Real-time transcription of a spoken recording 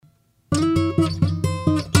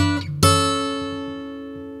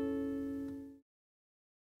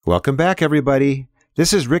Welcome back, everybody.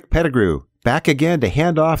 This is Rick Pettigrew, back again to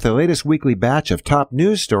hand off the latest weekly batch of top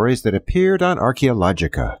news stories that appeared on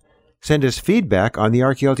Archaeologica. Send us feedback on the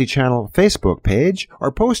Archaeology Channel Facebook page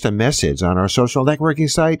or post a message on our social networking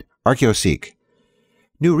site, ArchaeoSeek.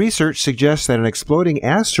 New research suggests that an exploding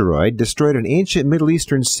asteroid destroyed an ancient Middle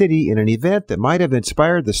Eastern city in an event that might have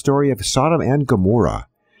inspired the story of Sodom and Gomorrah.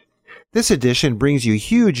 This edition brings you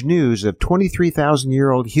huge news of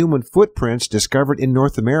 23,000-year-old human footprints discovered in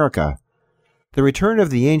North America. The return of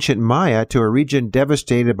the ancient Maya to a region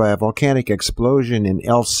devastated by a volcanic explosion in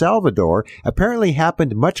El Salvador apparently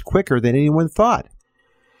happened much quicker than anyone thought.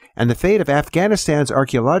 And the fate of Afghanistan's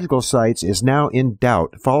archaeological sites is now in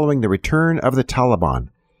doubt following the return of the Taliban.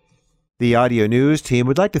 The audio news team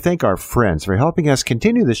would like to thank our friends for helping us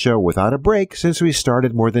continue the show without a break since we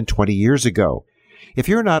started more than 20 years ago. If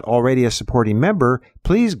you're not already a supporting member,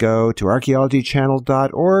 please go to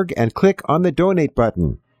archaeologychannel.org and click on the donate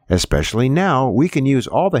button. Especially now, we can use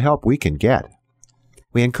all the help we can get.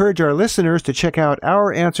 We encourage our listeners to check out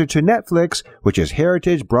our answer to Netflix, which is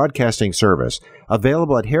Heritage Broadcasting Service,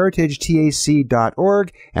 available at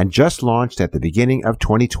heritagetac.org and just launched at the beginning of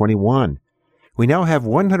 2021. We now have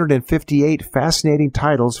 158 fascinating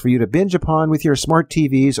titles for you to binge upon with your smart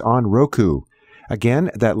TVs on Roku. Again,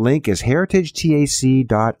 that link is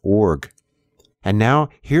heritagetac.org. And now,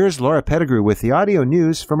 here's Laura Pettigrew with the audio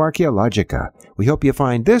news from Archaeologica. We hope you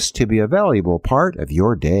find this to be a valuable part of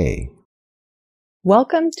your day.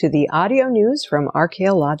 Welcome to the audio news from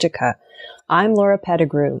Archaeologica. I'm Laura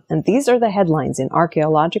Pettigrew, and these are the headlines in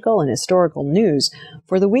archaeological and historical news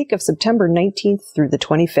for the week of September 19th through the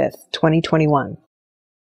 25th, 2021.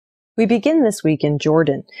 We begin this week in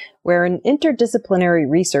Jordan, where an interdisciplinary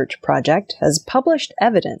research project has published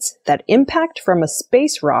evidence that impact from a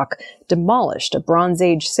space rock demolished a Bronze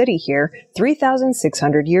Age city here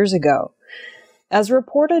 3,600 years ago. As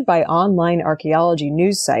reported by online archaeology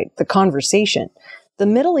news site The Conversation, the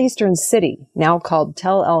Middle Eastern city, now called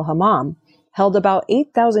Tel El Hammam, held about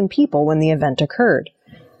 8,000 people when the event occurred.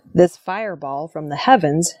 This fireball from the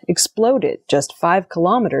heavens exploded just 5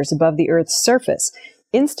 kilometers above the Earth's surface,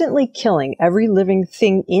 instantly killing every living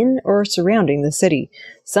thing in or surrounding the city.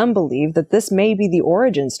 Some believe that this may be the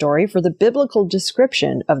origin story for the biblical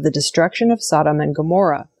description of the destruction of Sodom and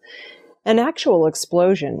Gomorrah. An actual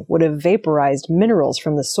explosion would have vaporized minerals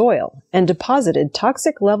from the soil and deposited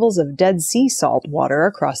toxic levels of dead sea salt water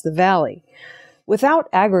across the valley. Without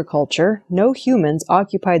agriculture, no humans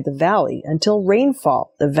occupied the valley until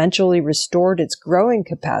rainfall eventually restored its growing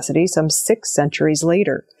capacity some 6 centuries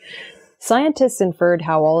later. Scientists inferred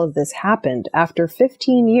how all of this happened after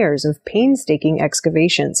 15 years of painstaking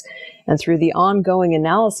excavations and through the ongoing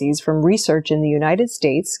analyses from research in the United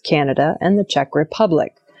States, Canada, and the Czech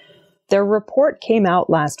Republic. Their report came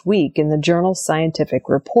out last week in the journal Scientific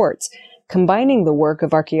Reports, combining the work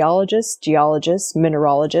of archaeologists, geologists,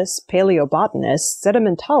 mineralogists, paleobotanists,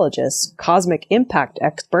 sedimentologists, cosmic impact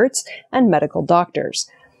experts, and medical doctors.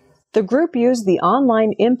 The group used the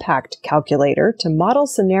online impact calculator to model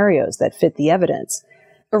scenarios that fit the evidence.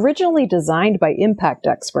 Originally designed by impact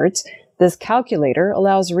experts, this calculator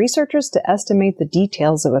allows researchers to estimate the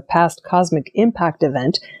details of a past cosmic impact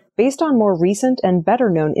event based on more recent and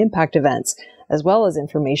better-known impact events, as well as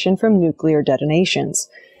information from nuclear detonations.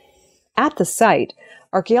 At the site,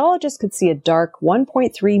 archaeologists could see a dark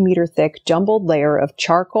 1.3-meter-thick jumbled layer of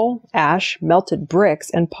charcoal, ash, melted bricks,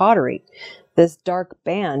 and pottery. This dark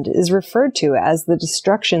band is referred to as the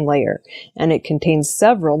destruction layer, and it contains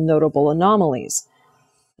several notable anomalies.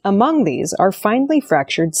 Among these are finely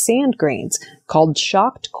fractured sand grains called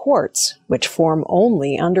shocked quartz, which form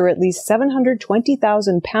only under at least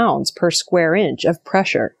 720,000 pounds per square inch of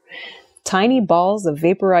pressure. Tiny balls of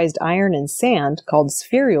vaporized iron and sand called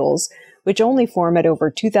spherules, which only form at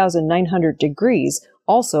over 2,900 degrees,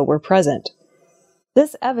 also were present.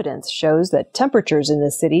 This evidence shows that temperatures in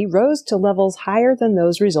the city rose to levels higher than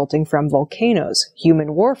those resulting from volcanoes,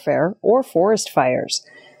 human warfare, or forest fires.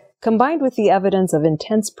 Combined with the evidence of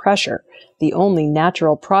intense pressure, the only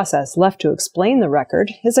natural process left to explain the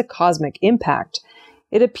record is a cosmic impact.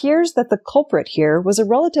 It appears that the culprit here was a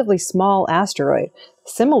relatively small asteroid,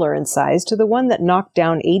 similar in size to the one that knocked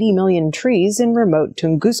down 80 million trees in remote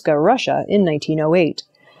Tunguska, Russia in 1908.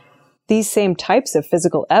 These same types of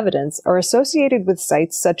physical evidence are associated with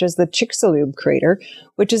sites such as the Chicxulub crater,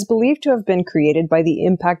 which is believed to have been created by the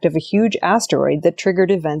impact of a huge asteroid that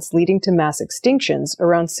triggered events leading to mass extinctions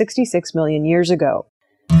around 66 million years ago.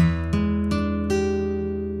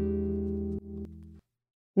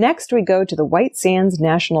 Next, we go to the White Sands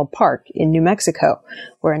National Park in New Mexico,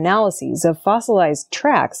 where analyses of fossilized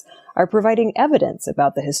tracks are providing evidence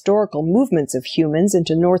about the historical movements of humans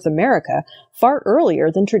into North America far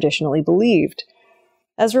earlier than traditionally believed.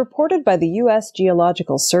 As reported by the U.S.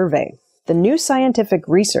 Geological Survey, the new scientific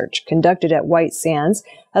research conducted at White Sands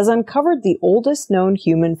has uncovered the oldest known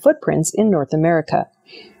human footprints in North America.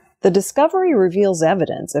 The discovery reveals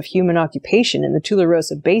evidence of human occupation in the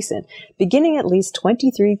Tularosa Basin beginning at least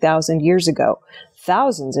 23,000 years ago,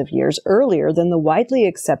 thousands of years earlier than the widely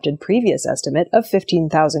accepted previous estimate of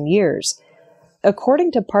 15,000 years.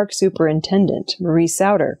 According to Park Superintendent Marie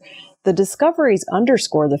Souter, the discoveries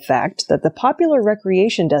underscore the fact that the popular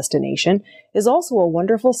recreation destination is also a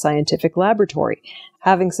wonderful scientific laboratory,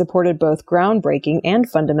 having supported both groundbreaking and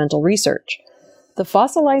fundamental research. The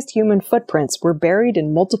fossilized human footprints were buried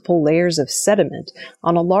in multiple layers of sediment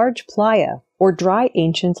on a large playa, or dry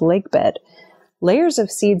ancient lake bed. Layers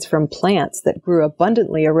of seeds from plants that grew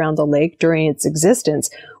abundantly around the lake during its existence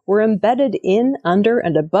were embedded in, under,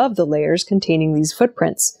 and above the layers containing these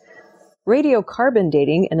footprints. Radiocarbon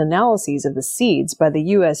dating and analyses of the seeds by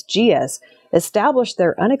the USGS established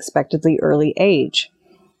their unexpectedly early age.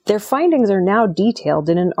 Their findings are now detailed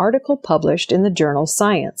in an article published in the journal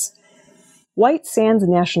Science. White Sands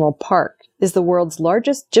National Park is the world's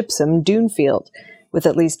largest gypsum dune field, with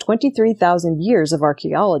at least 23,000 years of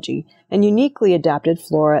archaeology and uniquely adapted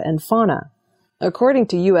flora and fauna. According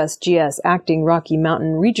to USGS Acting Rocky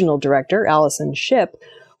Mountain Regional Director Allison Shipp,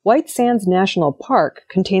 White Sands National Park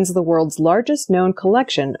contains the world's largest known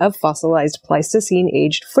collection of fossilized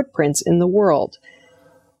Pleistocene-aged footprints in the world.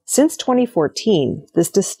 Since 2014, this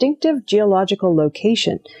distinctive geological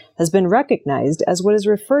location has been recognized as what is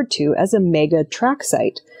referred to as a mega track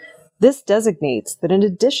site. This designates that in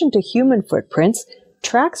addition to human footprints,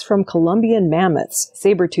 tracks from Columbian mammoths,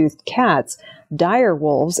 saber-toothed cats, dire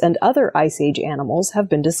wolves, and other Ice Age animals have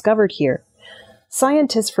been discovered here.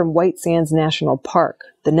 Scientists from White Sands National Park,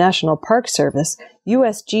 the National Park Service,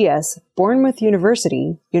 USGS, Bournemouth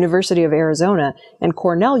University, University of Arizona, and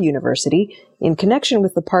Cornell University, in connection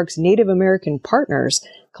with the park's Native American partners,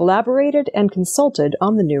 collaborated and consulted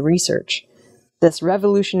on the new research. This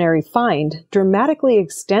revolutionary find dramatically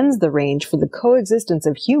extends the range for the coexistence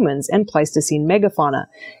of humans and Pleistocene megafauna,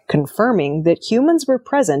 confirming that humans were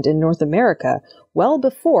present in North America well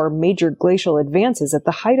before major glacial advances at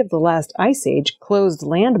the height of the last ice age closed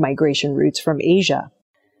land migration routes from Asia.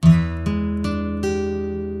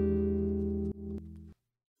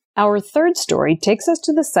 Our third story takes us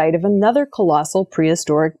to the site of another colossal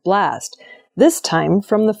prehistoric blast, this time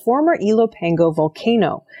from the former Ilopango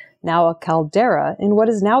volcano, now a caldera in what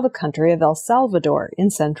is now the country of El Salvador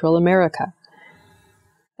in Central America.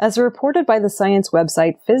 As reported by the science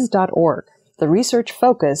website phys.org, the research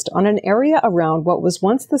focused on an area around what was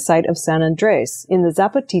once the site of San Andres in the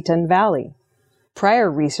Zapotitan Valley.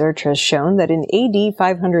 Prior research has shown that in AD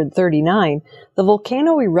 539, the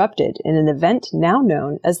volcano erupted in an event now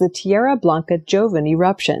known as the Tierra Blanca Joven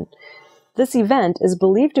eruption. This event is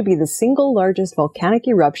believed to be the single largest volcanic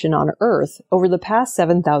eruption on Earth over the past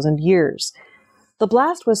 7,000 years. The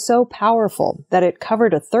blast was so powerful that it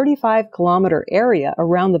covered a 35-kilometer area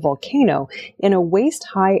around the volcano in a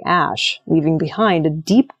waist-high ash, leaving behind a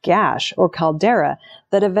deep gash or caldera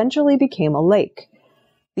that eventually became a lake.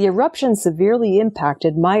 The eruption severely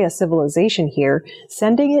impacted Maya civilization here,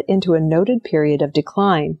 sending it into a noted period of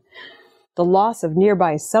decline. The loss of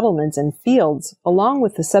nearby settlements and fields, along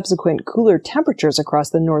with the subsequent cooler temperatures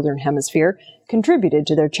across the northern hemisphere, contributed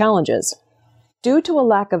to their challenges. Due to a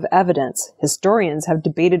lack of evidence, historians have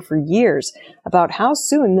debated for years about how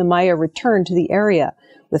soon the Maya returned to the area,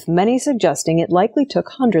 with many suggesting it likely took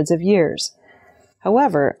hundreds of years.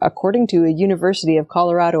 However, according to a University of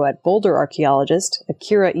Colorado at Boulder archaeologist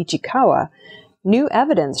Akira Ichikawa, new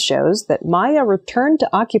evidence shows that Maya returned to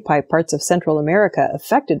occupy parts of Central America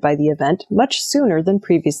affected by the event much sooner than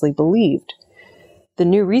previously believed. The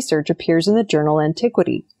new research appears in the journal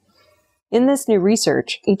Antiquity. In this new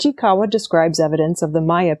research, Ichikawa describes evidence of the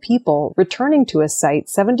Maya people returning to a site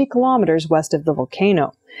 70 kilometers west of the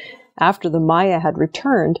volcano. After the Maya had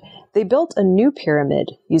returned, they built a new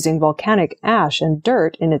pyramid using volcanic ash and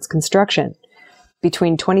dirt in its construction.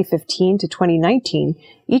 Between 2015 to 2019,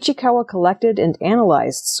 Ichikawa collected and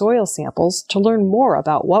analyzed soil samples to learn more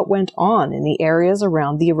about what went on in the areas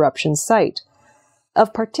around the eruption site.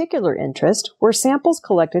 Of particular interest were samples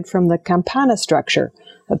collected from the campana structure,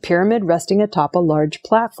 a pyramid resting atop a large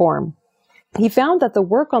platform. He found that the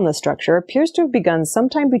work on the structure appears to have begun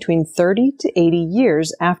sometime between 30 to 80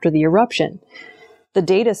 years after the eruption. The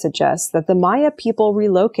data suggests that the Maya people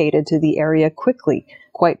relocated to the area quickly,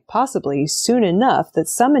 quite possibly soon enough that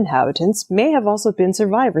some inhabitants may have also been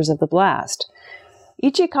survivors of the blast.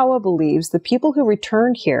 Ichikawa believes the people who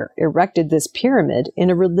returned here erected this pyramid in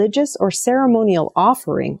a religious or ceremonial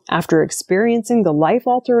offering after experiencing the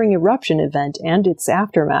life-altering eruption event and its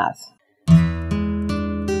aftermath.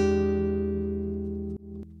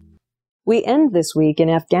 We end this week in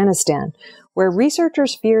Afghanistan, where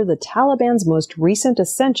researchers fear the Taliban's most recent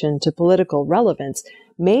ascension to political relevance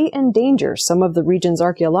may endanger some of the region's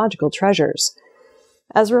archaeological treasures.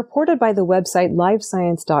 As reported by the website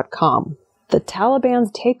livescience.com, the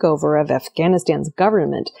Taliban's takeover of Afghanistan's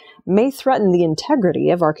government may threaten the integrity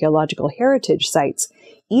of archaeological heritage sites,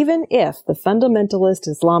 even if the fundamentalist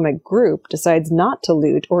Islamic group decides not to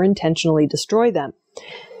loot or intentionally destroy them.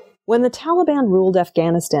 When the Taliban ruled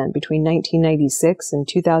Afghanistan between 1996 and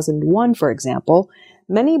 2001, for example,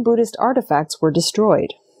 many Buddhist artifacts were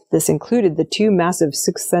destroyed. This included the two massive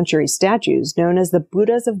 6th century statues known as the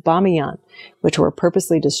Buddhas of Bamiyan, which were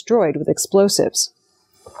purposely destroyed with explosives.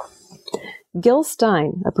 Gil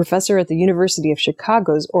Stein, a professor at the University of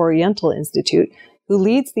Chicago's Oriental Institute, who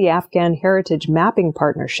leads the Afghan Heritage Mapping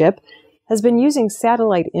Partnership, has been using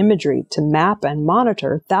satellite imagery to map and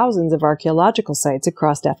monitor thousands of archaeological sites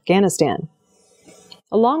across Afghanistan.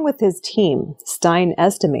 Along with his team, Stein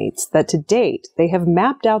estimates that to date they have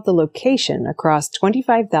mapped out the location across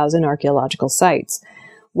 25,000 archaeological sites.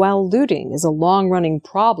 While looting is a long-running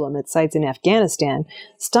problem at sites in Afghanistan,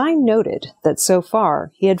 Stein noted that so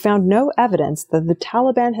far he had found no evidence that the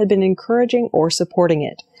Taliban had been encouraging or supporting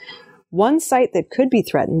it. One site that could be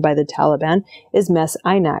threatened by the Taliban is Mes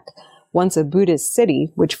Aynak, once a Buddhist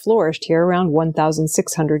city which flourished here around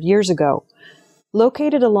 1,600 years ago.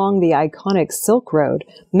 Located along the iconic Silk Road,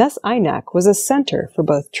 Mes Aynak was a center for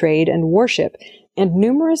both trade and worship, and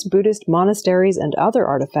numerous Buddhist monasteries and other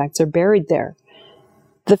artifacts are buried there.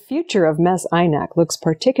 The future of Mes Aynak looks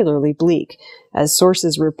particularly bleak, as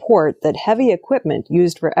sources report that heavy equipment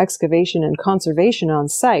used for excavation and conservation on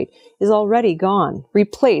site is already gone,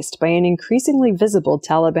 replaced by an increasingly visible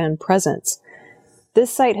Taliban presence.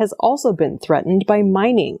 This site has also been threatened by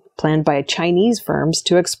mining, planned by Chinese firms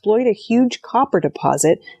to exploit a huge copper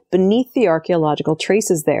deposit beneath the archaeological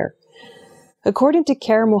traces there. According to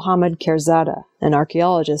Khair Muhammad Khairzada, an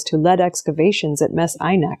archaeologist who led excavations at Mes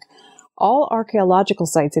Aynak, all archaeological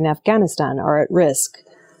sites in Afghanistan are at risk.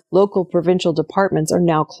 Local provincial departments are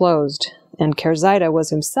now closed, and Khairzada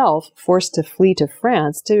was himself forced to flee to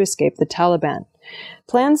France to escape the Taliban.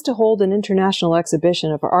 Plans to hold an international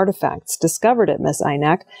exhibition of artifacts discovered at Mes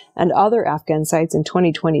Aynak and other Afghan sites in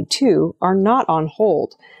 2022 are not on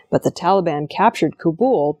hold, but the Taliban captured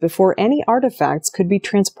Kabul before any artifacts could be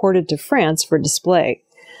transported to France for display.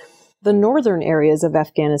 The northern areas of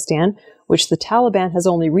Afghanistan, which the Taliban has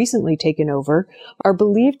only recently taken over, are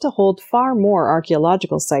believed to hold far more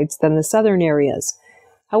archaeological sites than the southern areas.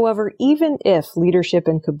 However, even if leadership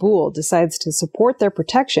in Kabul decides to support their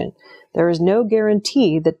protection, there is no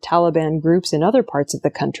guarantee that Taliban groups in other parts of the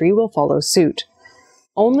country will follow suit.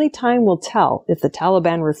 Only time will tell if the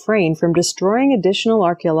Taliban refrain from destroying additional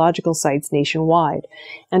archaeological sites nationwide,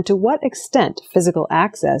 and to what extent physical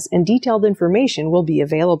access and detailed information will be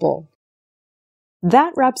available.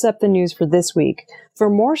 That wraps up the news for this week. For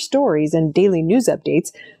more stories and daily news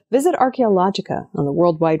updates, visit Archaeologica on the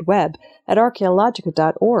World Wide Web at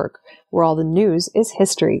archaeologica.org, where all the news is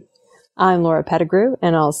history. I'm Laura Pettigrew,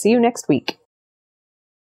 and I'll see you next week.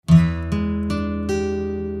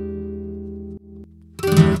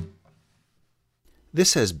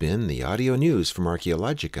 This has been the audio news from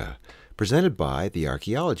Archaeologica, presented by the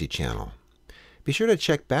Archaeology Channel. Be sure to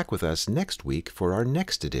check back with us next week for our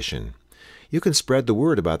next edition. You can spread the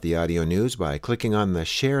word about the audio news by clicking on the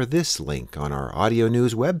Share This link on our audio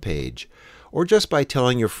news webpage, or just by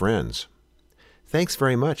telling your friends. Thanks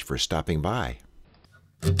very much for stopping by.